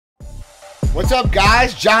What's up,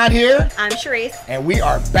 guys? John here. I'm Sharisse. And we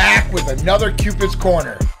are back with another Cupid's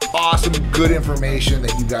Corner. Awesome, good information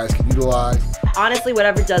that you guys can utilize. Honestly,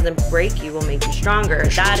 whatever doesn't break you will make you stronger.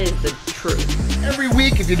 That is the truth. Every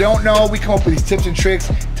week, if you don't know, we come up with these tips and tricks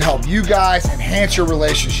to help you guys enhance your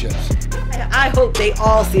relationships. I hope they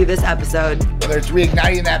all see this episode. Whether it's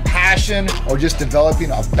reigniting that passion or just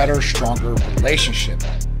developing a better, stronger relationship.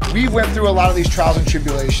 We went through a lot of these trials and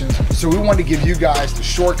tribulations, so we wanted to give you guys the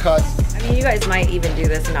shortcuts. I mean, you guys might even do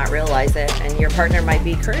this and not realize it, and your partner might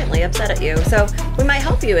be currently upset at you, so we might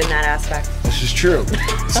help you in that aspect. This is true.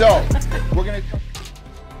 So, we're gonna...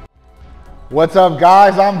 What's up,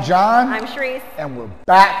 guys? I'm John. I'm Sharisse. And we're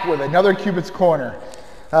back with another Cupid's Corner.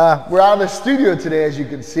 We're out of the studio today, as you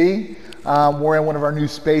can see. We're in one of our new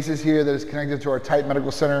spaces here that is connected to our Tight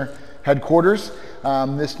Medical Center headquarters.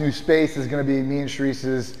 This new space is going to be me and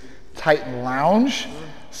Sharisse's Titan Lounge.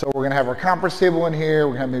 So we're going to have our conference table in here.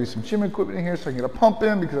 We're going to have maybe some gym equipment in here so I can get a pump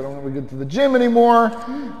in because I don't want to get to the gym anymore.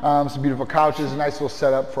 Some beautiful couches, a nice little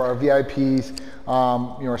setup for our VIPs,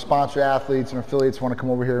 our sponsored athletes and affiliates who want to come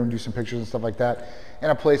over here and do some pictures and stuff like that. And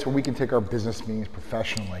a place where we can take our business meetings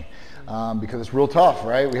professionally. Because it's real tough,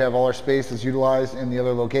 right? We have all our spaces utilized in the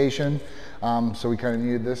other location. So we kind of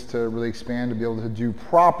needed this to really expand to be able to do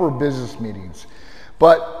proper business meetings.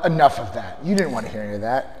 But enough of that. You didn't want to hear any of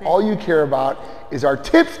that. All you care about is our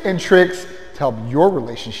tips and tricks to help your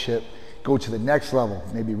relationship go to the next level.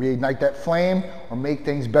 Maybe reignite that flame or make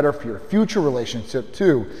things better for your future relationship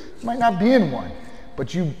too. You might not be in one,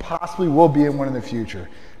 but you possibly will be in one in the future.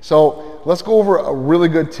 So let's go over a really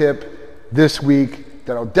good tip this week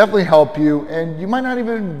that'll definitely help you, and you might not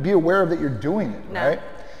even be aware of that you're doing it, right?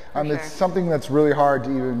 Sure. It's something that's really hard to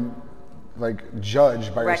even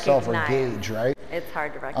judge by yourself or gauge, right? It's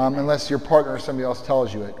hard to recognize. Unless your partner or somebody else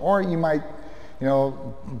tells you it. Or you might,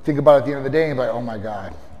 think about it at the end of the day and be like, oh my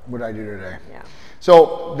God, what did I do today? Yeah.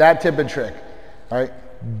 So that tip and trick, all right?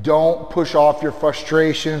 Don't push off your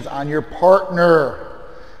frustrations on your partner.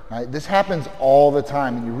 Right? This happens all the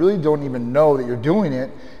time, and you really don't even know that you're doing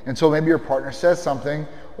it until maybe your partner says something,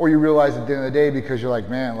 or you realize at the end of the day because you're like,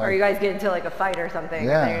 man, or you guys get into a fight or something,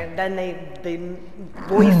 yeah. And then they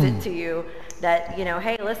voice it to you that,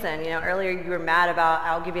 hey, listen, earlier you were mad about,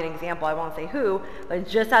 I'll give you an example, I won't say who, but I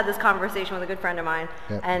just had this conversation with a good friend of mine,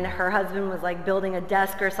 yep. And her husband was building a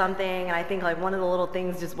desk or something, and I think one of the little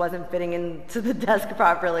things just wasn't fitting into the desk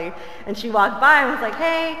properly, and she walked by and was like,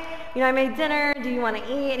 hey, I made dinner, do you want to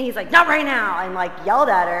eat? And he's like, not right now, and yelled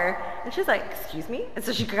at her, and she's like, excuse me? And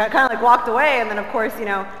so she kind of walked away, and then of course,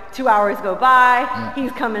 2 hours go by, yeah.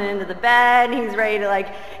 He's coming into the bed, and he's ready to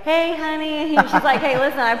hey honey, and she's like, hey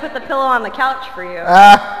listen, I put the pillow on the couch for you,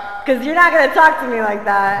 because you're not going to talk to me like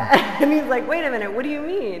that. And he's like, wait a minute, what do you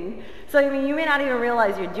mean? So you may not even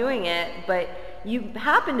realize you're doing it, but you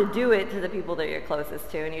happen to do it to the people that you're closest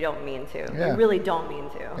to, and you don't mean to. Yeah. You really don't mean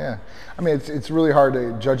to. Yeah. I mean, it's really hard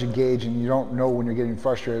to judge and gauge, and you don't know when you're getting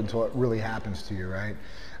frustrated until it really happens to you, right?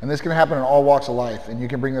 And this can happen in all walks of life, and you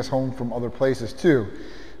can bring this home from other places too.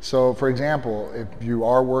 So, for example, if you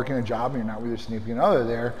are working a job and you're not with your significant other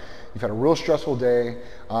there, you've had a real stressful day,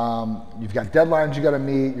 you've got deadlines you got to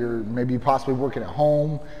meet, you're maybe possibly working at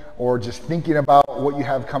home or just thinking about what you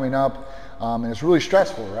have coming up, and it's really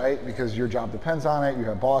stressful, right? Because your job depends on it, you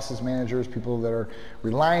have bosses, managers, people that are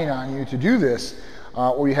relying on you to do this,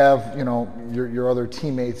 or you have, your other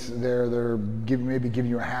teammates there that are maybe giving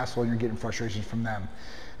you a hassle and you're getting frustrations from them.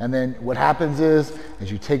 And then what happens is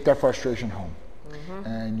you take that frustration home.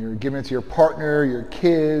 And you're giving it to your partner, your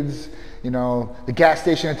kids, the gas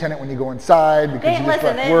station attendant when you go inside because you just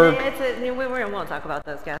left work. We won't talk about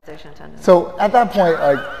those gas station attendants. So at that point,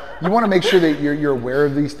 you want to make sure that you're aware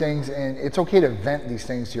of these things, and it's okay to vent these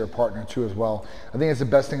things to your partner too as well. I think it's the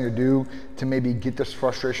best thing to do to maybe get this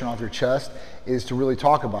frustration off your chest is to really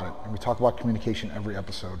talk about it. And we talk about communication every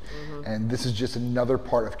episode. And this is just another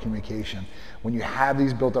part of communication. When you have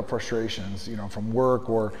these built up frustrations, from work,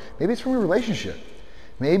 or maybe it's from your relationship.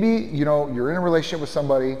 Maybe, you're in a relationship with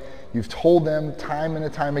somebody, you've told them time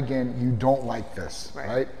and time again, you don't like this,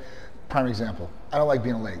 right? Prime example, I don't like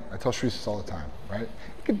being late. I tell Sharisse this all the time, right?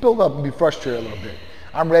 You can build up and be frustrated a little bit.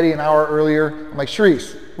 I'm ready an hour earlier. I'm like,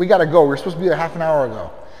 Sharisse, we gotta go. We're supposed to be there half an hour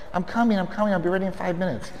ago. I'm coming, I'll be ready in 5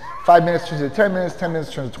 minutes. 5 minutes turns into 10 minutes, 10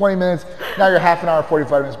 minutes turns to 20 minutes. Now you're half an hour,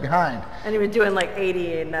 45 minutes behind. And you were doing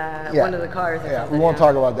 80 in one of the cars or something. We won't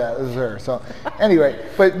talk about that, this is her. So anyway,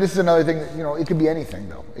 but this is another thing that, it could be anything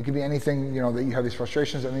though. It could be anything, that you have these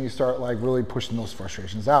frustrations, and then you start really pushing those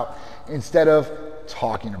frustrations out instead of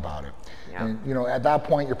talking about it. Yeah. And at that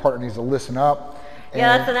point, your partner needs to listen up.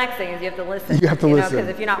 Yeah, that's the next thing is you have to listen. You have to listen. Because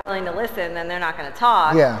if you're not willing to listen, then they're not going to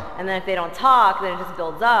talk. Yeah. And then if they don't talk, then it just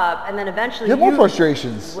builds up. And then eventually you have more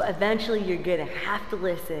frustrations. Eventually you're going to have to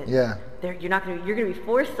listen. Yeah. You're going to be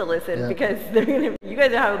forced to listen because you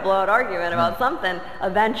guys are having a blowout argument about something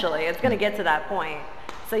eventually. It's going to get to that point.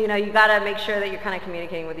 So, you got to make sure that you're kind of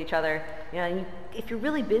communicating with each other. And if you're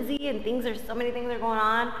really busy and so many things are going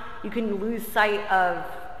on, you can lose sight of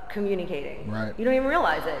communicating. Right. You don't even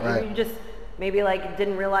realize it. Right. You just maybe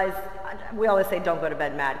didn't realize. We always say don't go to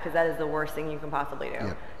bed mad because that is the worst thing you can possibly do.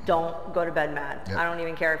 Yep. Don't go to bed mad. Yep. I don't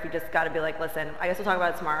even care if you just got to be like, listen, I guess we'll talk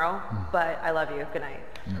about it tomorrow, but I love you. Good night.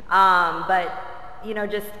 Yep. But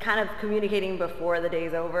just kind of communicating before the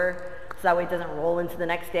day's over. So that way it doesn't roll into the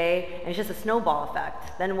next day, and it's just a snowball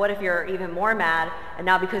effect. Then what if you're even more mad, and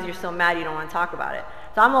now because you're so mad you don't want to talk about it?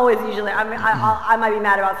 So I'm always I might be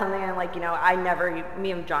mad about something, and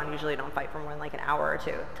me and John usually don't fight for more than an hour or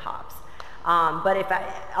two tops. But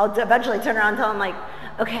I'll eventually turn around and tell him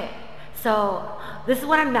okay, so this is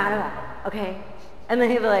what I'm mad about, okay? And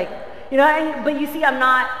then he'll be like, but you see,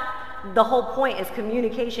 the whole point is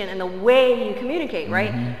communication and the way you communicate,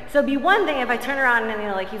 right? Mm-hmm. So it'd be one thing if I turn around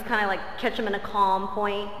and he's kind of catch him in a calm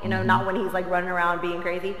point, mm-hmm. not when he's running around being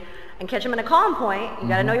crazy, and catch him in a calm point. You mm-hmm.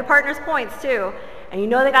 got to know your partner's points too, and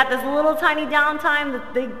they got this little tiny downtime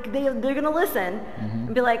that they're gonna listen mm-hmm.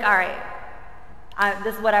 and be like, all right,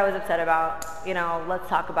 this is what I was upset about. Let's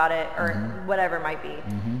talk about it, or mm-hmm. whatever it might be.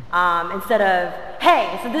 Mm-hmm. Instead of,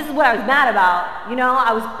 hey, so this is what I was mad about.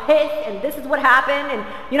 I was pissed, and this is what happened, and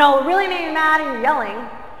it really made me mad, and you're yelling.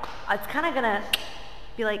 It's kind of gonna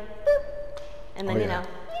be like, boop, and then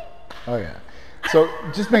Oh yeah. So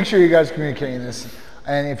just make sure you guys are communicating this,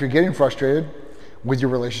 and if you're getting frustrated with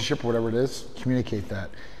your relationship or whatever it is, communicate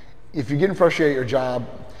that. If you're getting frustrated at your job,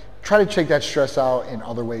 try to take that stress out in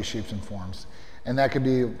other ways, shapes, and forms. And that could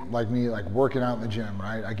be like me, working out in the gym,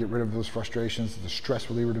 right? I get rid of those frustrations, the stress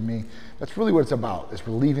reliever to me. That's really what it's about. It's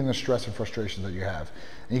relieving the stress and frustrations that you have.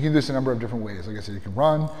 And you can do this a number of different ways. Like I said, you can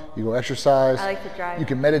run, you go exercise. I like to drive. You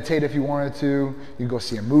can meditate if you wanted to. You can go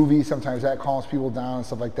see a movie. Sometimes that calms people down and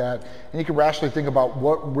stuff like that. And you can rationally think about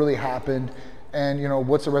what really happened and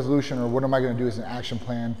what's the resolution, or what am I going to do as an action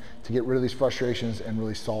plan to get rid of these frustrations and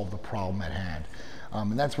really solve the problem at hand.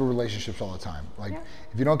 And that's with relationships all the time.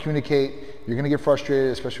 If you don't communicate, you're going to get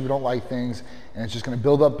frustrated, especially if you don't like things, and it's just going to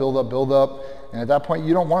build up, build up, build up. And at that point,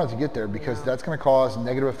 you don't want it to get there, because that's going to cause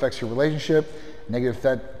negative effects to your relationship,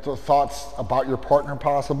 negative thoughts about your partner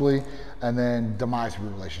possibly, and then demise of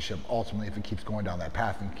your relationship ultimately if it keeps going down that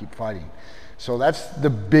path and you keep fighting. So that's the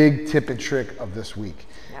big tip and trick of this week.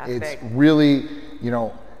 Yeah, it's really,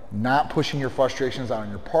 not pushing your frustrations out on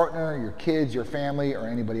your partner, your kids, your family, or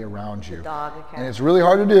anybody around you. Dog, okay. And it's really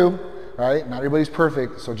hard to do, right? Not everybody's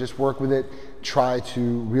perfect, so just work with it. Try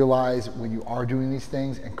to realize when you are doing these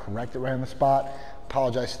things and correct it right on the spot.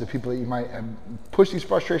 Apologize to the people that you might have pushed these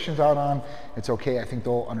frustrations out on. It's okay. I think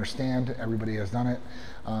they'll understand. Everybody has done it.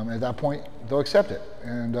 At that point, they'll accept it.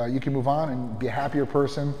 And you can move on and be a happier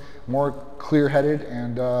person, more clear-headed,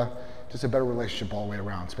 and just a better relationship all the way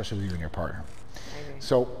around, especially with you and your partner.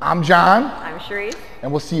 So I'm John. I'm Sharisse.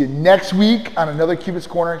 And we'll see you next week on another Cupid's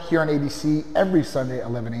Corner here on ABC every Sunday at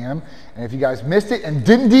 11 a.m. And if you guys missed it and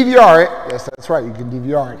didn't DVR it, yes, that's right, you can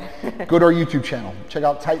DVR it. Go to our YouTube channel. Check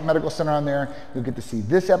out Titan Medical Center on there. You'll get to see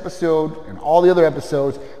this episode and all the other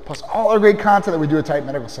episodes, plus all our great content that we do at Titan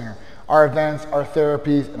Medical Center. Our events, our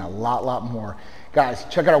therapies, and a lot more. Guys,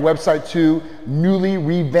 check out our website too, newly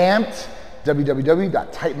revamped,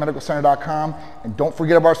 www.titanmedicalcenter.com, and don't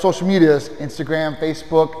forget about our social medias, Instagram,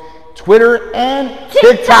 Facebook, Twitter, and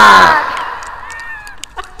TikTok.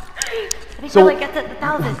 I think we'll get to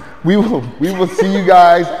 1,000. We will see you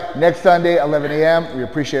guys next Sunday, 11 a.m. We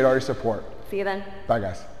appreciate all your support. See you then. Bye,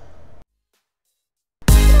 guys.